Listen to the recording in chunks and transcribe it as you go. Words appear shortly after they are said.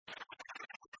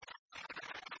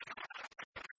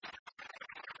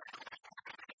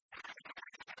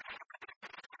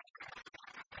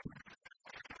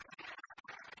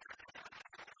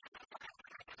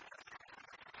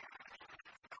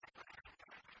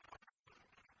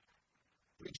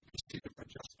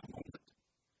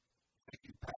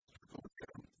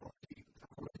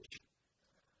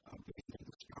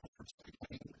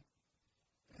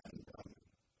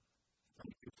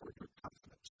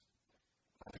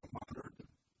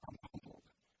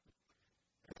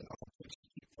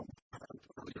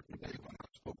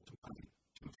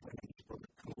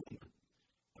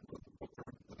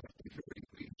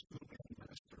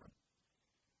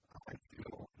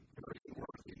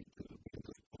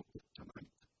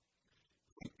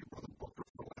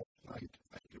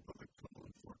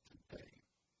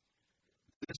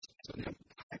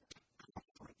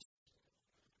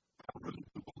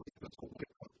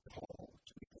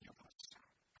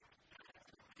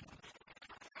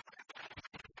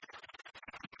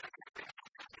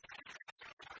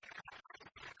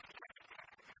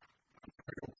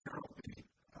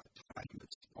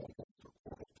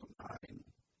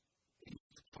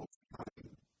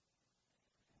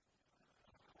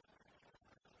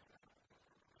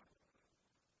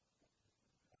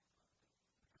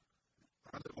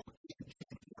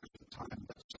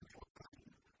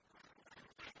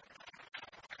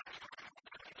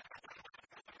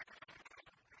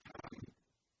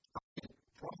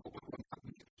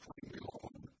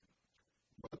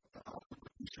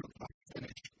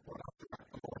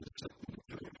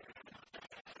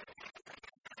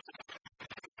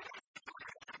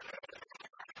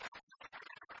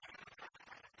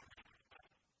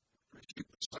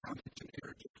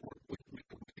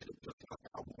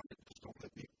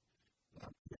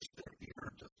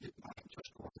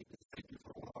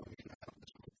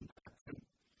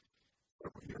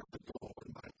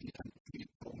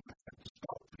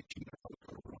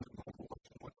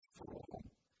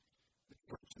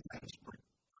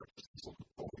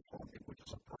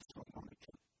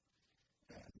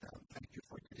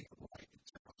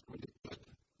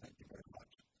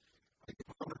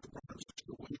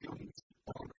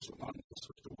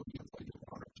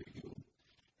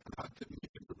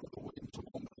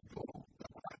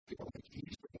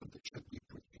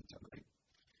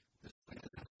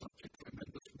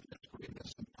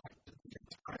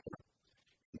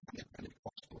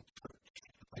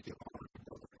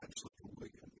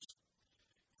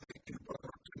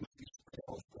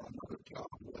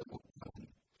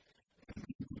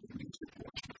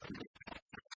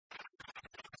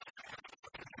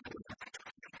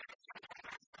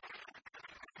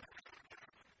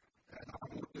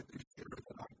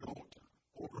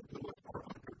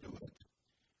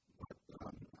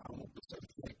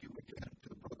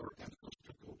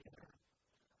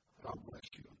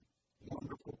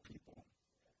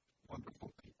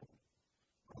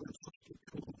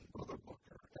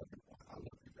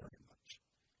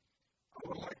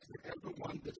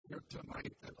Everyone that's here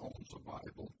tonight that owns a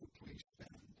Bible, please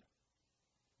stand.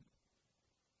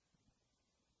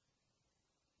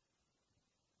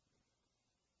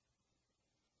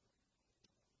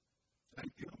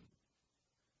 Thank you.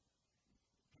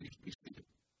 Please be seated.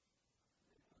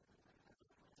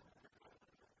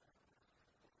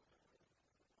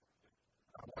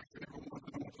 I'd like everyone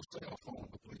that owns a cell phone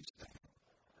to please stand.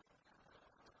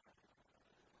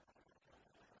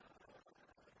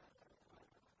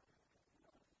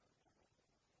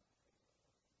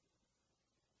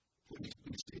 Please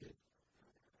be seated.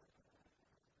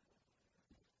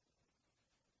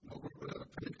 No, we're at a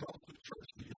Pentecostal church.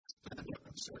 You stand up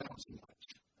and sit down so much.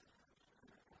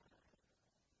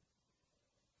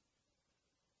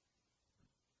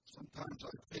 Sometimes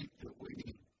I think that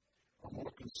we are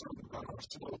more concerned about our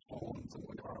cell phones than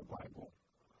we are our Bible.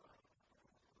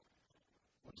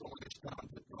 What's always found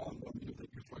that dawned on you that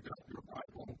you forgot your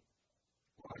Bible,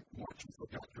 like once you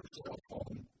forgot your cell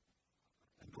phone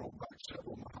and drove back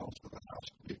several miles to the house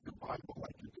to get your Bible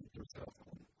like you did your cell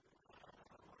phone.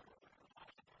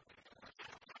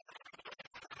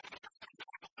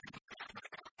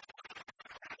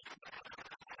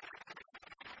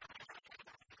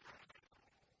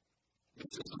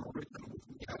 This isn't original with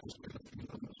me. I was going to few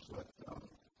minutes, but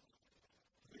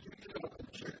if you get up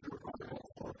and check your Bible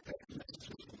for text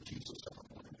messages from Jesus every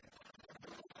morning.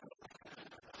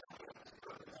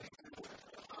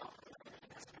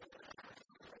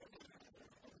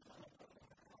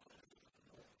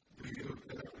 Do you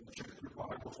get up and check your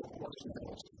Bible for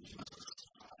voicemails from Jesus?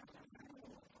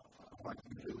 Like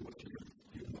you do with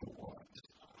you know what.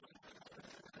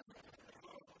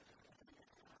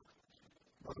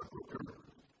 Brother Hooker,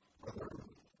 Brother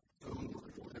Boone,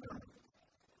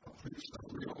 a priest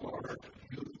of real large,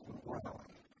 beautiful brown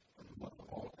in the month of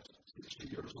August, 60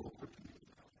 years old with me.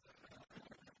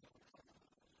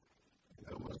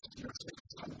 There was near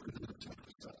 600 in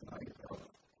attendance that night of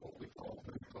what we call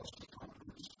Pentecostal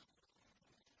conference.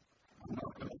 I'm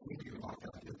not going to read you like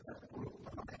I did that group,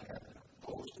 but I had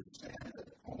those that stand at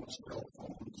home cell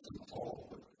phones and all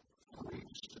the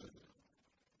priests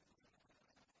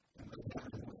and the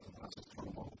women with the massive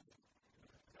promo.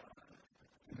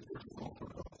 And it was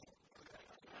opened up.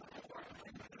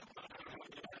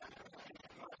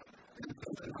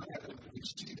 And then I had to be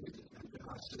seated, and then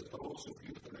I said, those of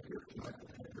you that are here tonight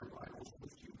that have your Bibles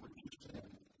with you, would you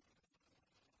stand?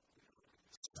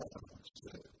 7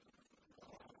 said.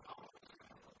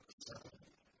 7.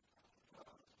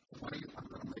 Tonight I'm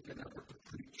going to make an effort to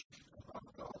preach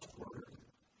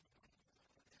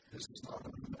this is not a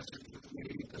new message with me.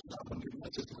 It's not a new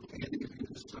message with any of you.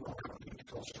 This is not a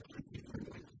Pentecostal church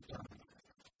every time.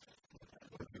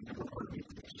 But you've never heard me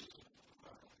preach.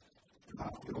 And I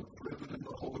feel driven in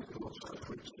the Holy Ghost to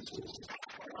preach this.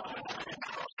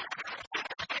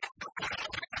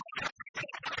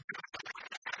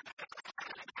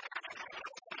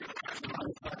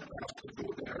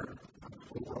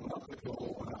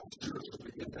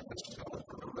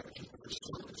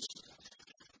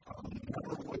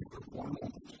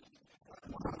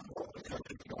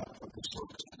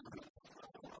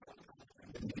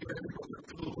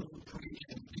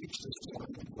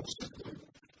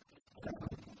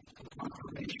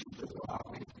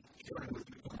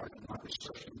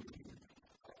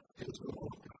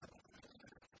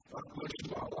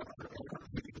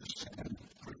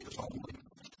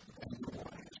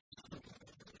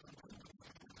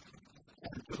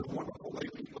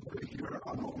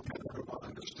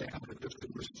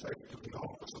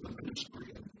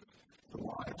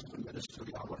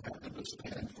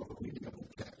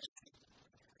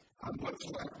 I'm much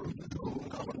like for you to go,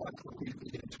 I would like to read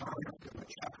the entire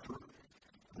chapter,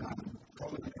 and I'm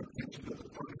probably going to get to the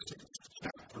 36th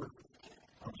chapter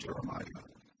of Jeremiah.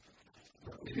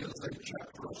 It is a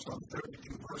chapter of some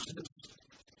 32 verses,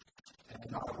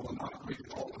 and I will not read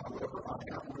all. However, I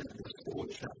have read this whole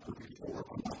chapter before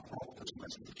when I brought this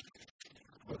message.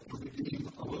 But to redeem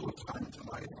a little time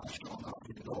tonight, I shall not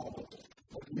read it all,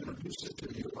 but introduce it to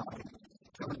you by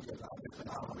telling you about it, and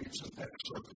I'll read some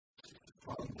excerpts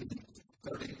from the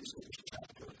 36th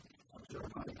chapter of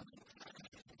Jeremiah.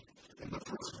 In the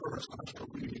first verse, I shall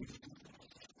read,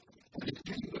 "And it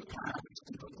came to pass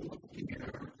in the 4th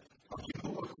year of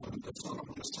Jehoiakim, the son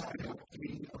of Messiah,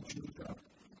 king of Judah,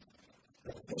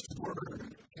 that this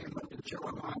word came unto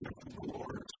Jeremiah from the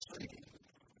Lord, saying,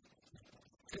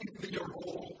 Take thee a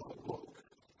roll of a book,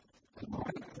 and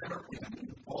write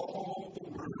therein all the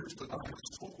words that I have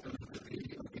spoken unto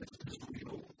thee against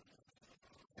Israel,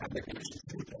 and against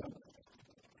Judah,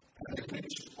 and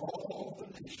against all the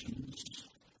nations,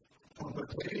 from the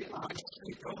day I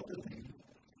spake unto thee,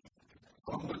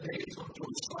 from the days of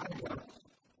Josiah,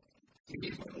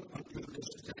 even unto this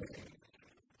day."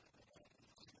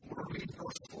 We'll read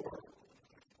verse 4.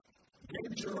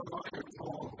 "Then Jeremiah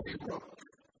called Baruch,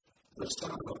 the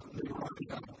son of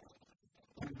Neriah,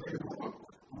 and Baruch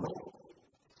wrote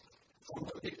from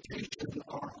the dictation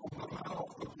or from the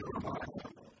mouth of Jeremiah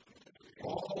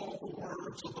all the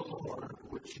words of the Lord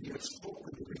which he has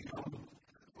spoken to him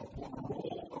upon a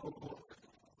roll of a book.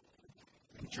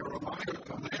 And Jeremiah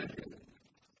commanded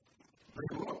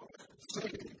Baruch,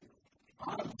 saying,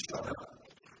 I'm shut up.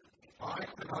 I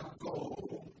cannot go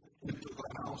into the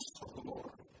house of the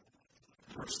Lord."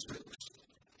 Verse 6.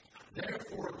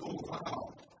 "Therefore go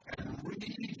thou and read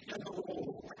in the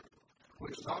roll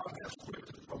which thou hast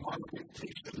written from my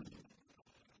dictation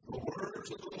the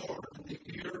words of the Lord in the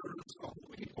ears of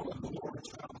the people in the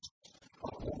Lord's house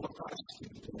upon the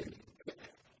fasting day.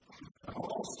 And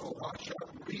also thou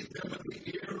shalt read them in the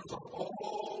ears of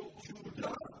all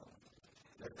Judah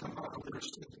that come out of their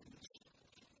cities.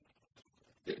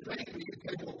 It may be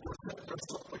they will present their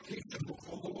supplication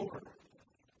before the Lord,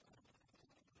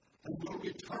 and will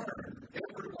return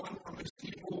everyone from his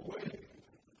evil way.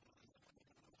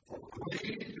 For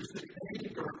great is the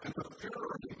anger and the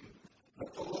fury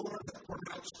that the Lord has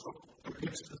pronounced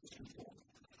against his people."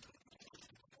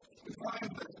 We find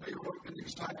that Baruch did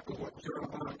exactly what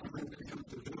Jeremiah commanded him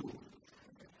to do.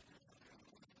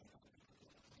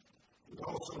 We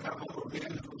also have other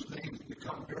men whose names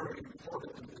become very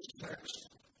important in this text.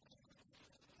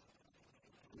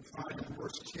 We find in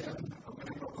verse 10 a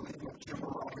man of the name of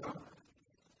Jeremiah,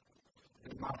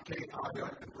 in Mattaiah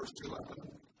in verse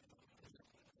 11.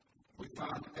 We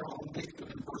find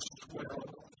Elnathan in verse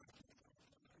 12.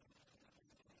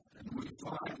 And we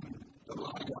find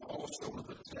Elijah also in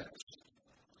the text.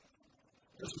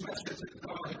 This message that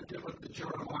God had given to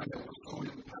Jeremiah was so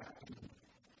impactful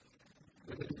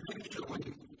that it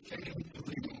eventually came to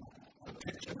the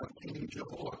attention of King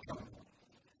Jehoiakim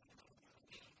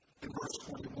in verse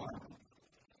 21.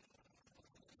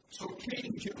 "So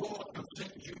King Jehoiakim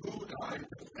sent Jehudi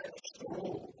to fetch the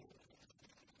roll,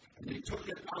 and he took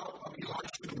it out of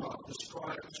Elishama the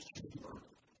scribe's chamber.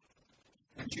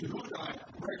 And Jehudi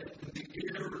read it in the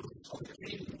ears of the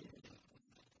king,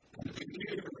 and in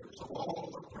the ears of all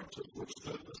the princes which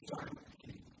stood beside the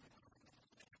king.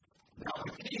 Now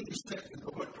the king sat in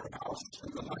the winter house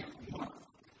in the 9th month,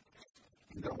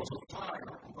 and there was a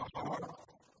fire on the hearth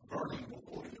burning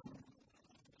before him.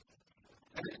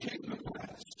 And it came to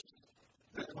pass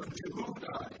that when Jehudi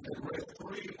had read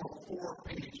 3 or 4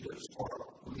 pages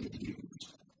or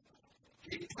leaves,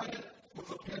 he planted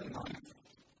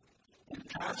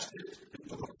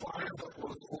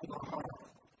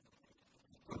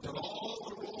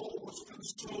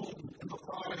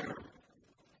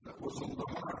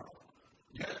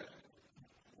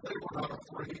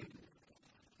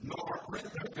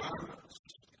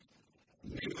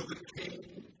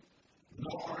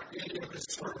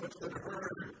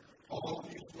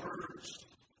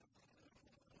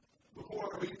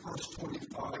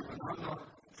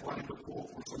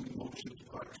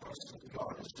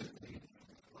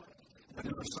an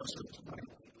intercessor tonight.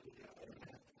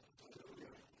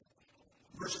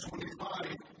 Verse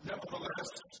 25,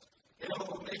 nevertheless,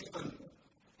 Elnathan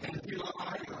and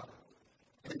Eliah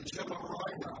and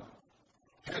Jemariah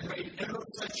had made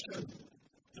intercession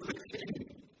to the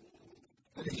king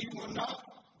that he would not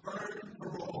burn the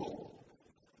roll,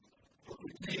 but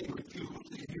the king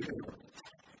refused to hear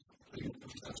the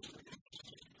intercession.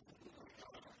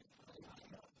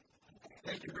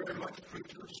 Thank you very much,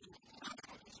 preachers.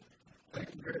 Thank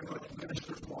you very much,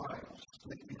 ministers' wives.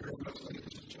 Thank you very much,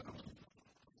 ladies and gentlemen.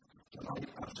 Tonight,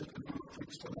 I simply want to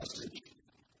preach the message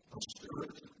of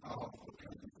Spirit of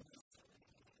repentance.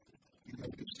 You may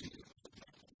be seated.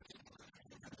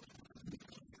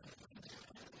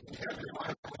 You have your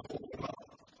Bible open up.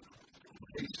 In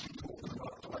case you open it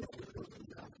up, like you're looking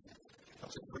down.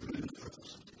 That's a good news for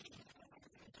us.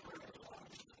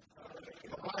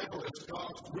 The Bible is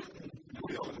God's written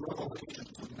will and revelation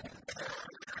to man.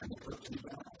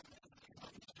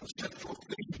 The central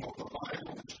theme of the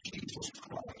Bible is Jesus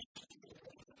Christ,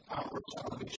 our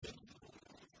salvation.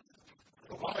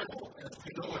 The Bible, as we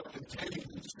know it,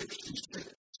 contains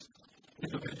 66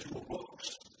 individual books.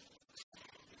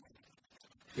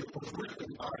 It was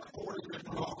written by 40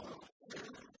 different authors.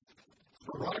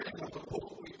 The writing of the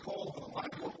book we call the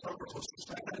Bible covers a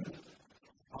span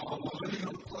of a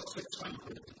millennium plus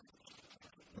 600,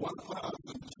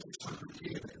 1,600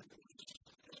 years.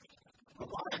 The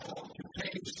Bible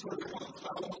contains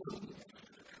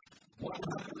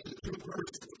 31,102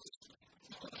 verses,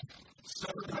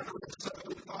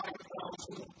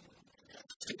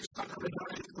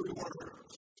 775,693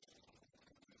 words.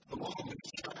 The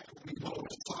longest chapter we know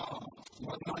is Psalm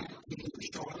 119, the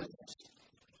shortest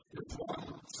is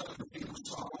 117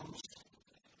 Psalms.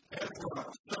 Ezra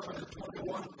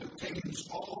 7:21 contains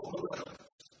all the letters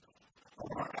of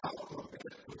our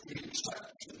alphabet with the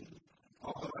exception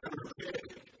of the letter J.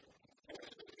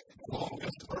 The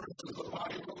longest verse of the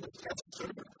Bible is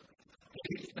Esther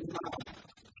 8 and 9.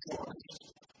 Shortest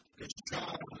is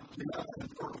John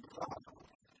 11:35.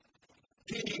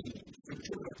 Kings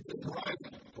contributed in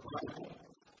writing the Bible.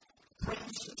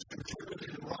 Princes contributed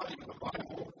in writing the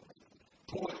Bible.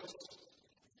 Poets,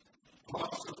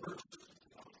 philosophers,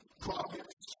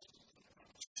 prophets,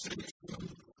 statesmen,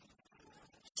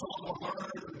 some of the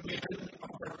learned men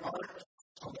of their art,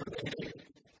 of their day.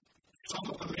 Some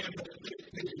of the men that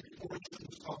dictated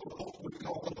portions of the book we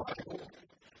call the Bible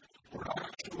were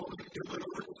actually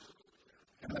illiterate,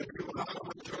 and they knew how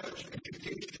to judge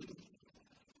education,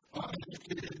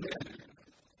 uneducated men.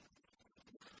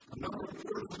 A number of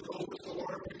years ago, the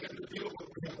Lord began to deal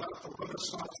with me about the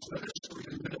Renaissance ministry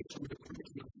and ministry of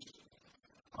preachers.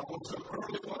 I was up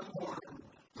early one morning,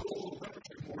 cold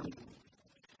winter morning,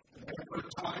 and every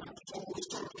time soul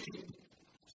searching,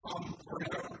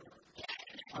 prayer,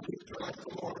 I knew that the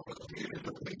Lord was beginning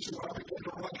to me, so I began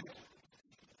to write.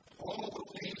 All the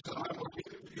things that I will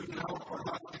give to you now are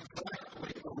not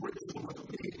exactly original with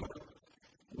me, but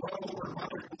well over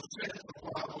 100% of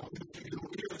what I will give to you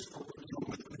is original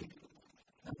with me.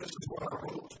 And this is what I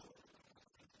wrote.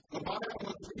 The Bible,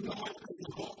 as we know it, is a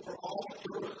book for all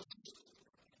endurance,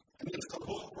 and it's a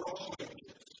book for all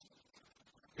ages.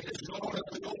 It is known as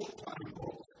the Old Time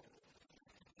book.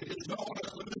 It is known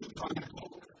as the New Time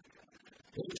book.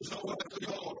 It is known as the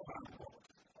Old Time book.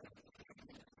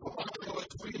 The Bible,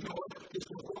 as we know it, is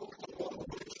the book upon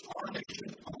which our nation,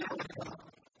 America,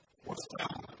 was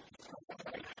founded.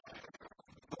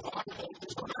 The Bible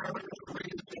is America's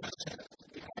greatest asset.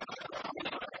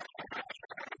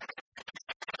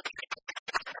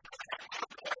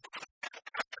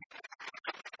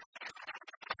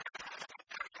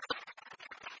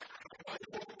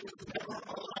 Never a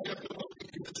liability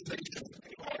in this nation.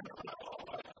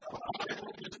 The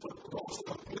Bible is the most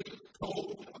complete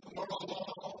code of moral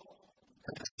law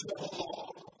and civil law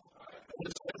that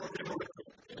has ever been written.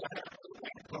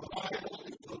 The Bible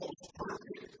is the most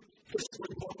perfect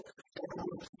history book ever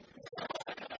written.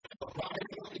 The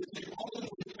Bible is the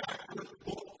only accurate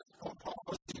book of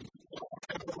prophecy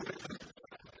ever written.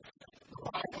 The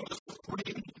Bible is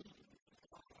supreme.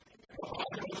 The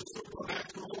Bible is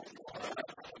supernatural.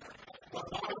 The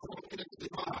Bible is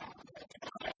divine.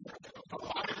 The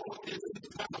Bible is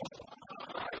infallible.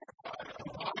 The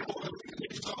Bible is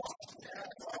inexhaustible.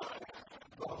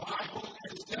 The Bible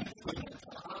is infinite.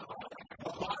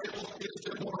 The Bible is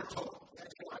immortal.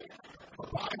 The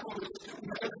Bible is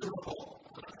immeasurable.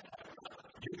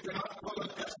 You cannot put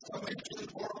an exclamation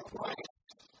or a price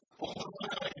on the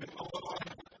value of the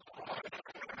Bible.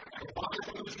 The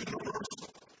Bible is universal.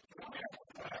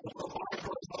 But the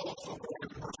Bible is also very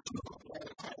personal.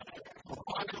 The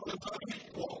Bible is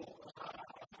unequal.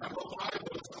 And the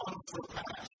Bible is unsurpassed.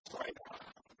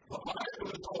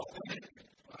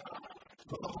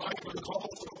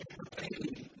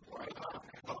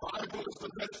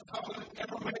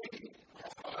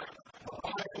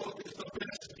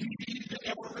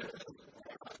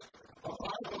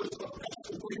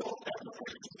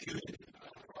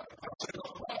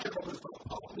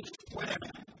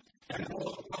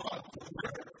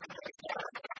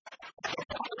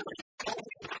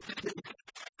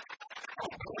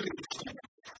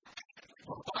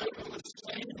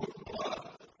 stained with blood.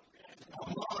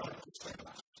 I'm not a saint.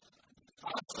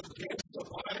 I'm against the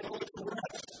Bible at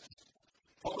rest.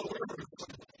 Follow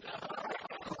everything.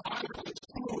 The Bible is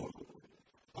food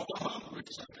for the hungry.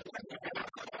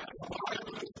 The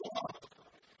Bible is God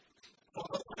for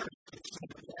the thirsty.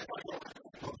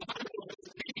 The Bible is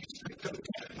peace and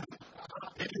contentment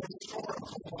in your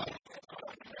sorrowful life.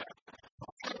 The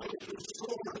Bible is your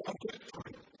sword of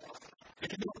victory in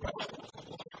your battles of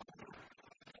life.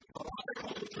 The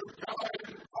Bible is your guide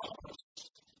and compass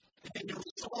in your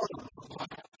storms of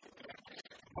life.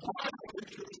 The Bible is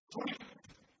your strength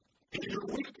in your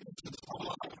weaknesses of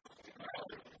life.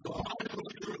 The Bible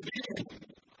is your healing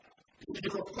in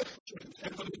your afflictions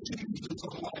and the diseases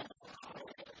of life.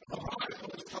 The Bible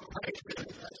is compassion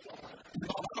in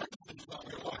the hardness of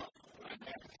your life.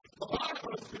 The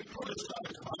Bible has been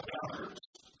criticized by doubters.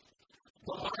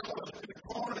 The Bible has been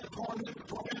torn and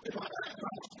tormented by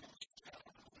agnostics.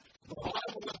 The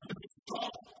Bible has been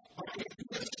stopped by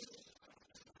atheists.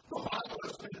 The Bible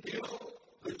has been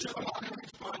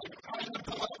legitimized by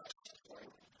intellect.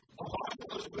 The Bible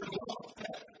has been laughed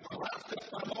at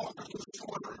by lawyers and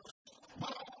disorders.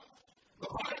 But the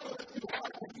Bible, if you have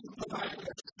to use tonight,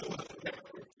 is still a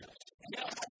victory.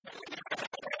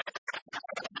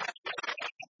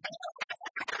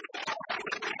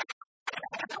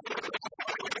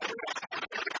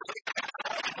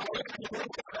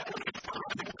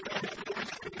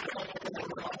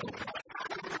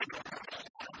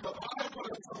 The Bible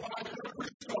has provided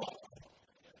every soul.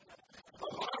 The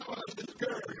Bible has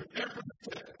endured every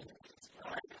sin.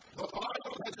 The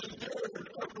Bible has endured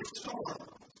every storm.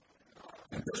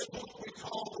 And this book we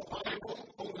call the Bible,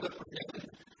 over the beginning,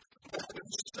 has been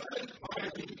studied by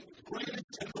the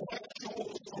greatest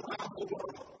intellectuals around the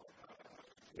world.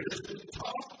 It has been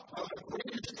taught by the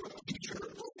greatest of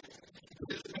teachers.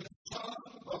 It has been sung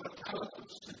by the talented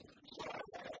singers.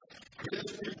 It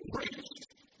has been preached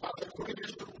by the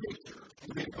greatest of preachers.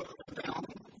 You may put them down.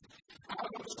 I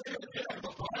will say again,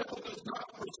 the Bible does not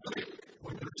forsake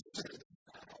when you're sick.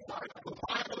 The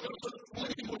Bible doesn't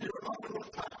flee when you're under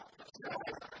attack.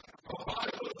 The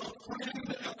Bible is a friend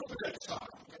at the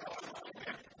bedside.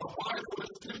 The Bible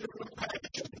is tender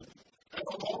compassion and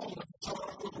along the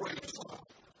sorrowful graveside.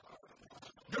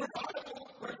 Your Bible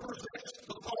represents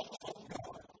the thoughts of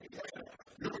God.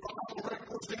 Your Bible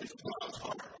represents God's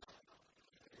heart.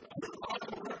 Your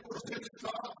Bible represents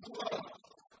God's love.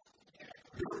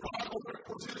 Your Bible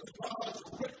represents God's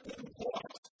written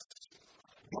voice.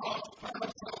 God's plan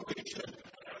of salvation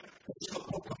is the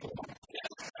book of life.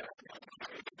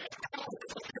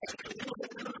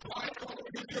 Your Bible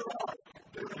is your heart.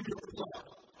 They're in your blood.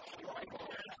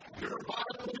 Your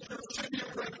Bible is your city of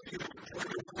refuge where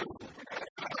you're food.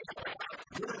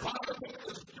 Your Bible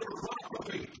is your rock of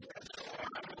ages.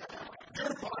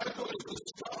 Your Bible is the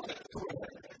scarlet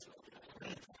thread.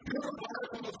 Your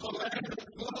Bible is the land that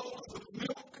flows with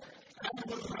milk and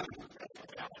with honey.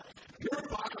 Your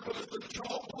Bible is the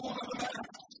jawbone of the man.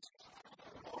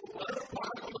 Your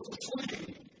Bible is the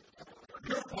sleeve.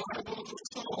 Your Bible is the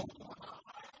soul.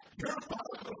 Your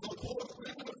Bible is the fourth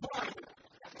thing of life.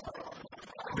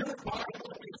 Your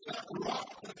Bible is that rock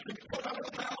that you put on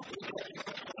the mountain.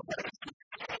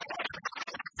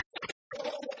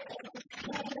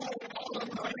 On the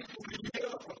night of the year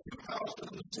of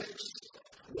 2006,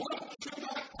 one should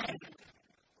not panic.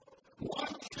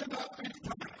 One should not be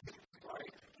panicked.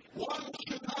 One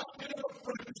should not get a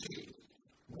frenzy.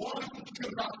 One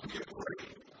should not be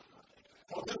afraid.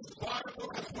 For this Bible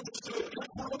has withstood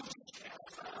emperors.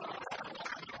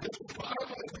 This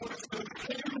Bible has withstood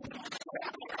kings.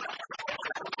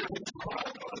 This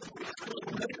Bible has withstood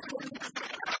nations.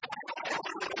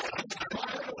 This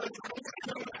Bible has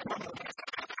withstood governments.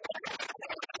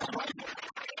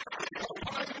 The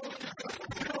Bible is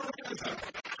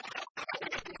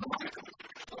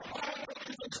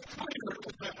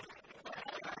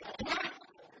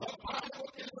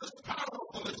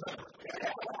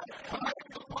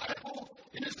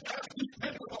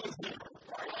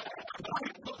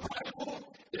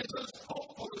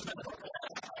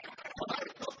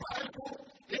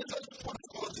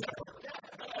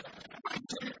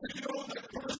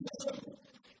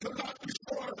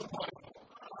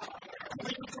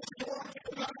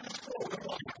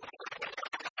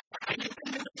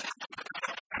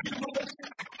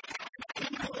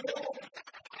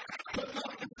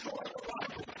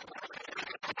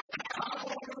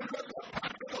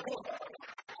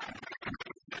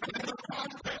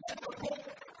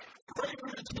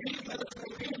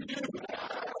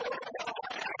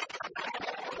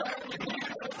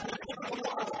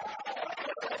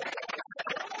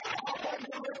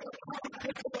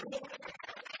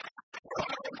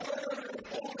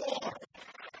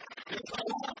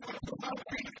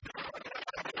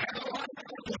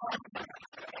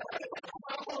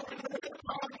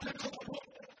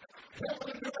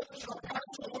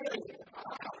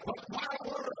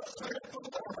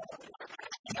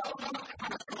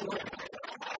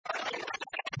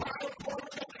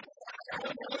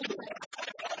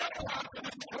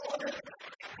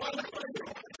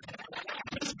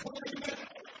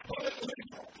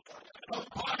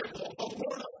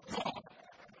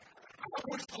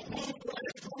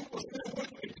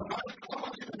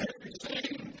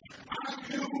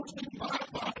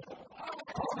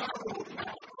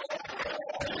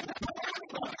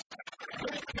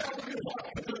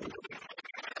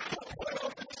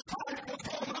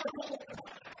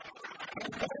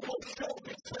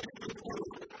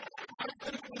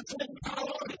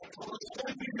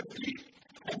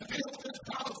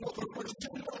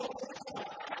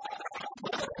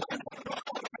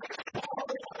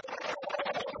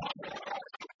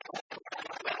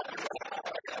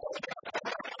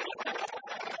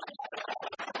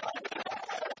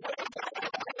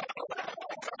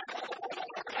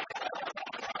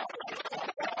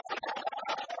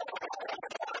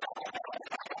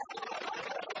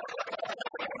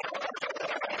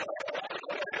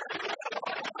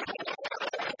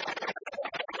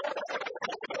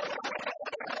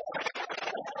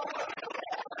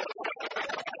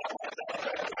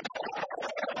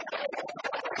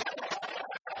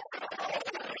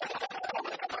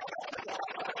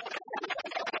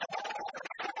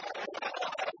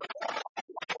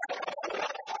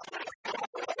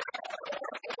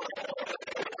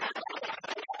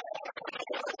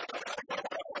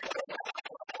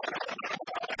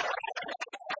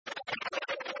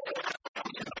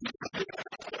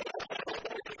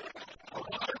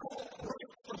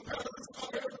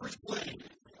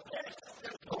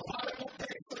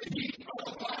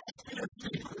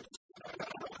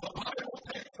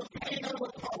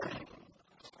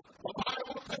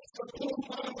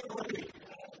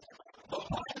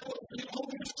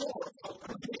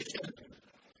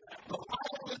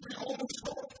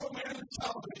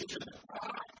Salvation.